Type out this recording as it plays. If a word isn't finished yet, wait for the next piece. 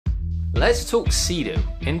Let's talk Seadoo.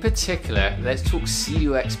 In particular, let's talk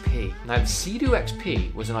Seadoo XP. Now, the Seadoo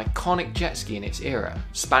XP was an iconic jet ski in its era,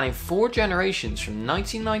 spanning 4 generations from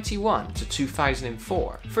 1991 to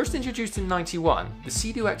 2004. First introduced in 91, the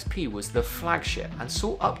Seadoo XP was the flagship and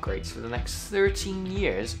saw upgrades for the next 13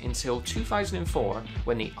 years until 2004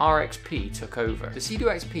 when the RXP took over. The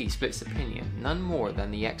Seadoo XP splits opinion none more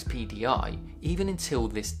than the XPDI, even until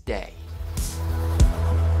this day.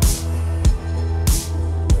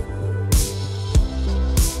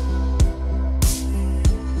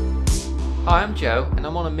 Hi, I'm Joe, and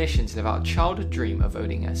I'm on a mission to live out a childhood dream of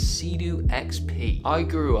owning a Seadoo XP. I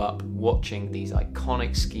grew up watching these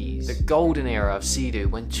iconic skis, the golden era of Seadoo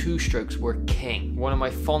when two-strokes were king. One of my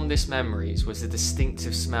fondest memories was the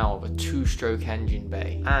distinctive smell of a two-stroke engine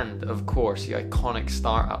bay, and of course the iconic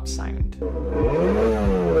start-up sound.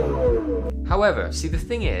 However, see, the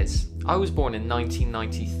thing is, I was born in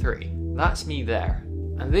 1993. That's me there.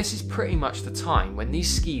 And this is pretty much the time when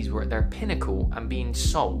these skis were at their pinnacle and being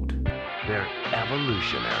sold. They're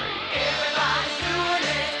evolutionary.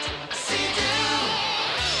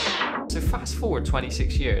 So fast forward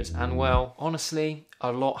 26 years and, well, honestly,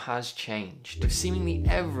 a lot has changed, with seemingly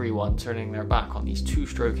everyone turning their back on these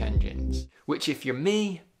two-stroke engines, which, if you're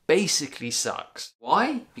me, basically sucks.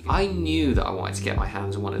 Why? Because I knew that I wanted to get my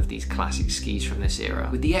hands on one of these classic skis from this era,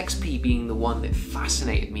 with the XP being the one that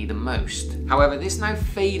fascinated me the most. However, this now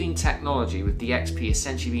fading technology, with the XP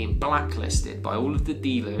essentially being blacklisted by all of the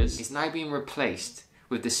dealers, is now being replaced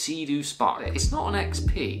with the Seadoo Spark. It's not an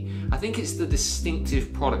XP. I think it's the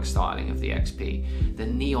distinctive product styling of the XP. The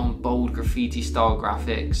neon bold graffiti style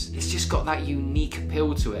graphics. It's just got that unique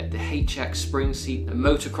appeal to it. The HX spring seat, the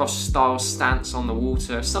motocross style stance on the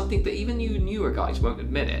water, something that even you newer guys won't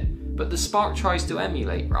admit it. But the Spark tries to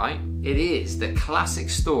emulate, right? It is the classic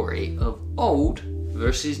story of old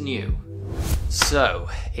versus new. So,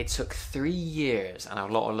 it took 3 years and a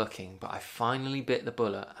lot of looking, but I finally bit the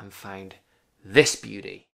bullet and found this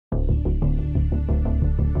beauty.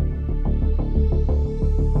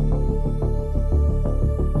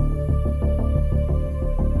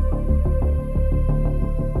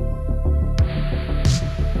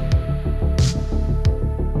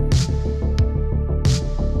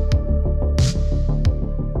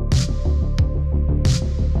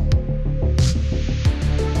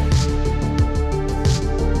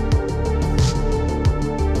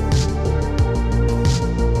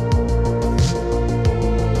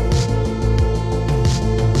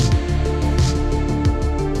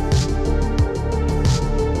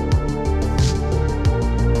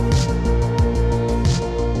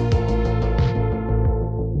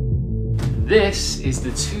 This is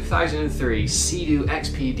the 2003 Seadoo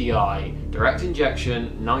XPDI direct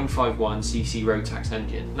injection 951cc road tax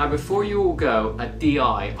engine. Now, before you all go, a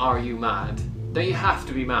DI, are you mad? Don't you have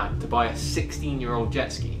to be mad to buy a 16-year-old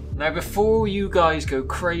jet ski? Now, before you guys go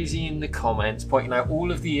crazy in the comments pointing out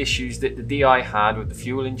all of the issues that the DI had with the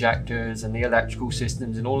fuel injectors and the electrical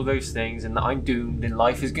systems and all of those things, and that I'm doomed and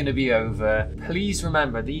life is going to be over, please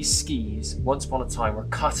remember these skis once upon a time were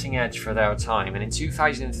cutting edge for their time, and in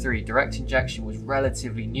 2003 direct injection was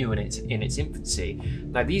relatively new in its infancy.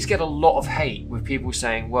 Now, these get a lot of hate with people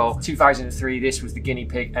saying, well, 2003 this was the guinea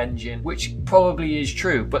pig engine, which probably is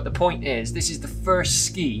true, but the point is this is the first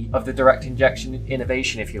ski of the direct injection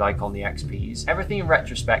innovation, if you like, on the XPs. Everything in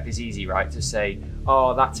retrospect is easy, right, to say,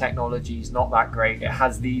 oh, that technology is not that great, it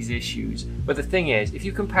has these issues. But the thing is, if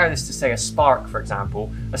you compare this to, say, a Spark, for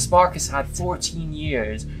example, a Spark has had 14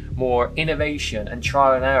 years more innovation and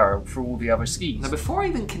trial and error for all the other skis. Now, before I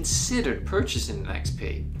even considered purchasing an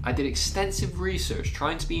XP, I did extensive research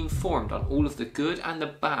trying to be informed on all of the good and the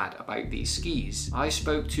bad about these skis. I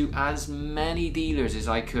spoke to as many dealers as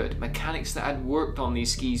I could, mechanics that had worked on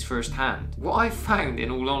these skis firsthand. What I found,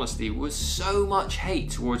 in all honesty, was so much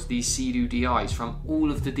hate towards these Seadoo DIs from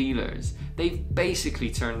all of the dealers. They've basically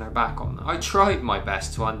turned their back on them. I tried my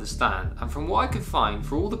best to understand, and from what I could find,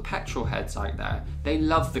 for all the petrol heads out there, they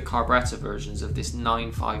love the carburetor versions of this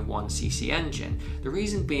 951cc engine. The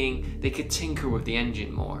reason being, they could tinker with the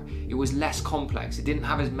engine more. It was less complex, it didn't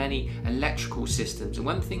have as many electrical systems, and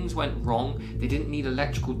when things went wrong, they didn't need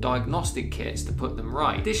electrical diagnostic kits to put them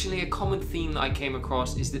right. Additionally, a common theme that I came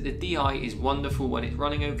across is that the DI is wonderful when it's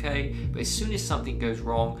running okay, but as soon as something goes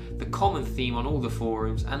wrong, the common theme on all the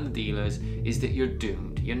forums and the dealers is that you're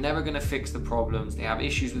doomed. You're never going to fix the problems. They have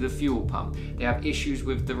issues with the fuel pump, they have issues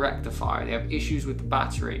with the rectifier, they have issues with the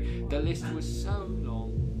battery. The list was so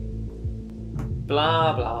long.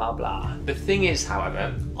 Blah blah blah. The thing is,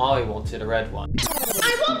 however, I wanted a red one.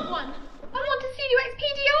 I want one! I want a Seadoo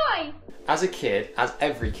XPDI! As a kid, as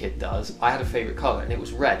every kid does, I had a favourite colour and it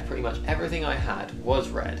was red. Pretty much everything I had was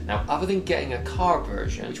red. Now, other than getting a carb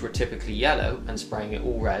version, which were typically yellow, and spraying it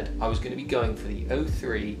all red, I was going to be going for the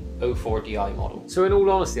 03, 04 DI model. So in all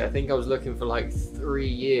honesty, I think I was looking for like 3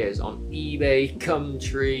 years on eBay,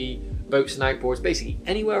 Gumtree, Boats and Outboards, basically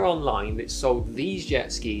anywhere online that sold these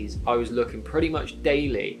jet skis. I was looking pretty much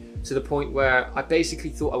daily, to the point where I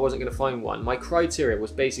basically thought I wasn't going to find one. My criteria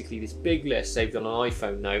was basically this big list saved on an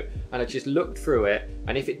iPhone note, and I just looked through it,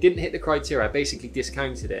 and if it didn't hit the criteria, I basically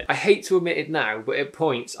discounted it. I hate to admit it now, but at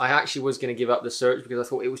points I actually was going to give up the search because I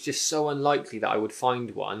thought it was just so unlikely that I would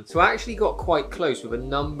find one. So I actually got quite close with a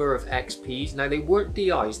number of XPs. Now, they weren't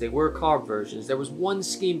DIs, they were carb versions. There was one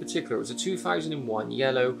ski in particular, it was a 2001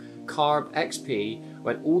 yellow carb XP.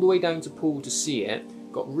 Went all the way down to Poole to see it.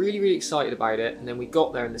 Got really excited about it, and then we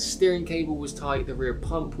got there and the steering cable was tight, the rear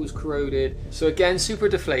pump was corroded. So again, super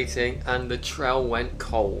deflating, and the trail went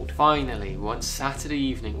cold. Finally, one Saturday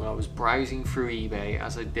evening when I was browsing through eBay,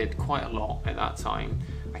 as I did quite a lot at that time,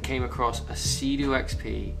 I came across a Seadoo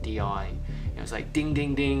XPDI. It was like ding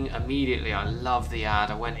ding ding. Immediately I loved the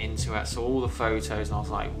ad. I went into it, saw all the photos, and I was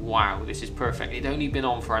like, wow, this is perfect. It'd only been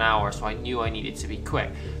on for an hour, so I knew I needed to be quick.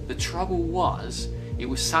 The trouble was, it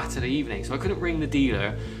was Saturday evening, so I couldn't ring the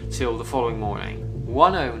dealer till the following morning.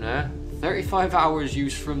 One owner, 35 hours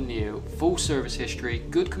use from new, full service history,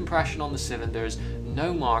 good compression on the cylinders,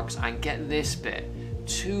 no marks, and get this bit,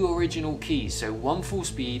 2 original keys, so 1 full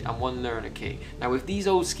speed and 1 learner key. Now with these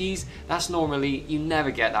old skis, that's normally, you never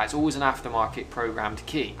get that, it's always an aftermarket programmed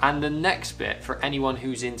key. And the next bit, for anyone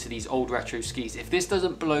who's into these old retro skis, if this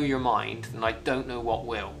doesn't blow your mind, then I don't know what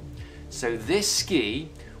will. So this ski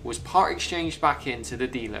was part exchanged back into the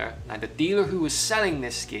dealer. Now the dealer who was selling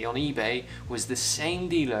this ski on eBay was the same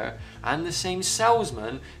dealer and the same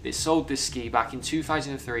salesman that sold this ski back in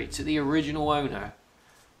 2003 to the original owner.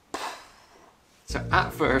 So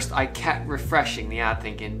at first I kept refreshing the ad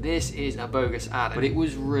thinking this is a bogus ad, but it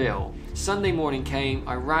was real. Sunday morning came,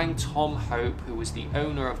 I rang Tom Hope, who was the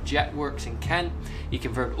owner of Jetworks in Kent. He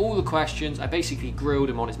confirmed all the questions. I basically grilled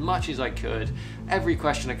him on as much as I could. Every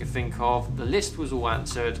question I could think of, the list was all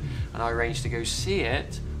answered, and I arranged to go see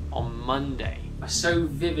it on Monday. I so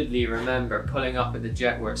vividly remember pulling up at the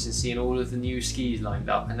Jetworks and seeing all of the new skis lined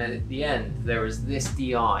up, and then at the end there was this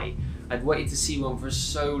DI. I'd waited to see one for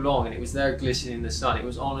so long, and it was there glistening in the sun. It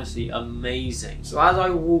was honestly amazing. So as I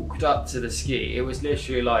walked up to the ski, it was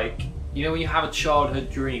literally like, you know when you have a childhood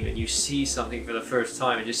dream and you see something for the first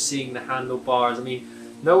time, and just seeing the handlebars, I mean,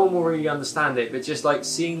 no one will really understand it, but just like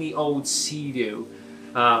seeing the old Seadoo,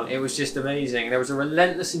 it was just amazing. There was a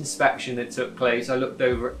relentless inspection that took place. I looked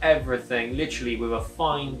over everything, literally with a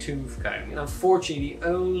fine tooth comb. And unfortunately, the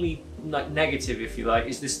only negative, if you like,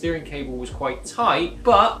 is the steering cable was quite tight,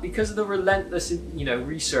 but because of the relentless,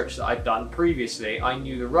 research that I'd done previously, I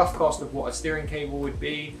knew the rough cost of what a steering cable would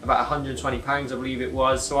be, about £120 I believe it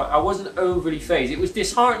was, so I wasn't overly phased. It was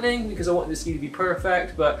disheartening because I wanted the ski to be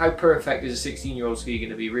perfect, but how perfect is a 16-year-old ski going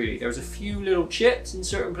to be really? There was a few little chips in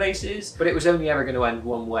certain places, but it was only ever going to end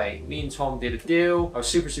one way. Me and Tom did a deal. I was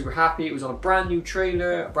super happy. It was on a brand new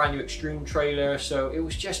trailer, a brand new extreme trailer, so it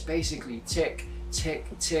was just basically tick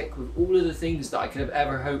with all of the things that I could have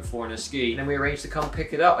ever hoped for in a ski. And then we arranged to come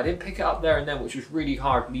pick it up. I didn't pick it up there and then, which was really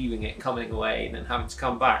hard, leaving it, coming away, and then having to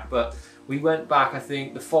come back. But we went back, I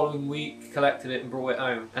think, the following week, collected it and brought it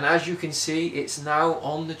home. And as you can see, it's now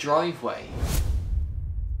on the driveway.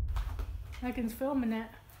 Megan's filming it.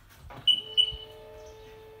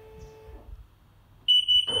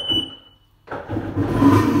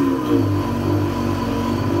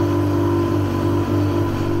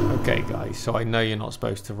 Okay guys, so I know you're not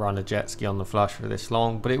supposed to run a jet ski on the flush for this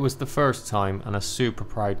long, but it was the first time and a super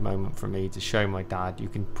proud moment for me to show my dad. You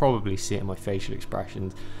can probably see it in my facial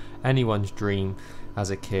expressions. Anyone's dream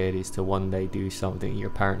as a kid is to one day do something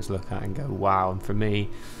your parents look at and go, wow, and for me,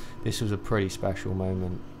 this was a pretty special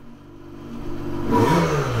moment.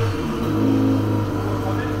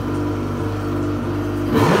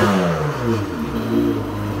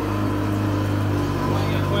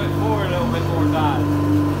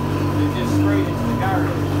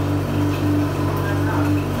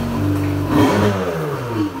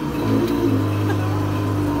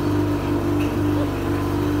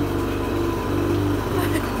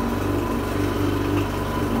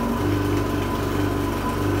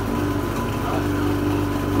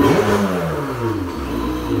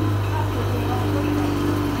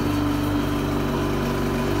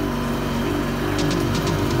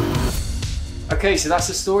 Okay, so that's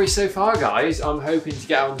the story so far, guys. I'm hoping to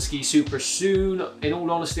get on the ski super soon. In all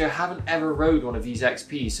honesty, I haven't ever rode one of these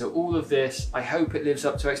XPs, so all of this, I hope it lives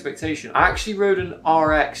up to expectation. I actually rode an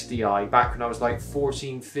RX DI back when I was like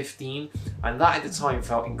 14, 15, and that at the time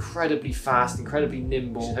felt incredibly fast, incredibly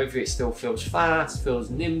nimble. Hopefully it still feels fast, feels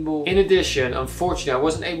nimble. In addition, unfortunately, I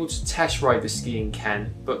wasn't able to test ride the ski in Kent,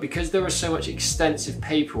 but because there was so much extensive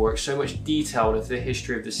paperwork, so much detail of the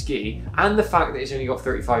history of the ski, and the fact that it's only got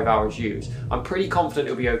 35 hours used, I'm pretty confident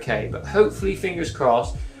it'll be okay. But hopefully, fingers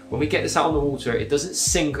crossed, when we get this out on the water, it doesn't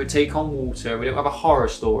sink or take on water, we don't have a horror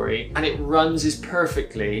story, and it runs as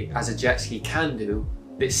perfectly as a jet ski can do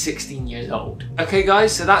that's 16 years old. Okay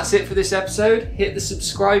guys, so that's it for this episode. Hit the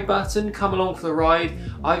subscribe button, come along for the ride.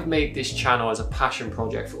 I've made this channel as a passion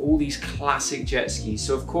project for all these classic jet skis.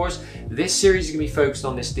 So of course, this series is gonna be focused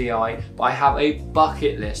on this DI, but I have a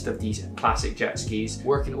bucket list of these classic jet skis,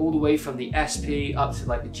 working all the way from the SP up to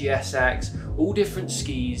like the GSX, all different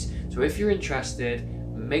skis. So if you're interested,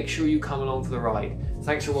 make sure you come along for the ride.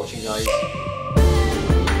 Thanks for watching, guys.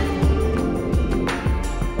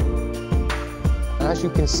 As you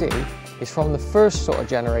can see, it's from the first sort of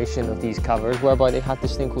generation of these covers, whereby they had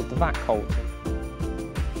this thing called the vac holes.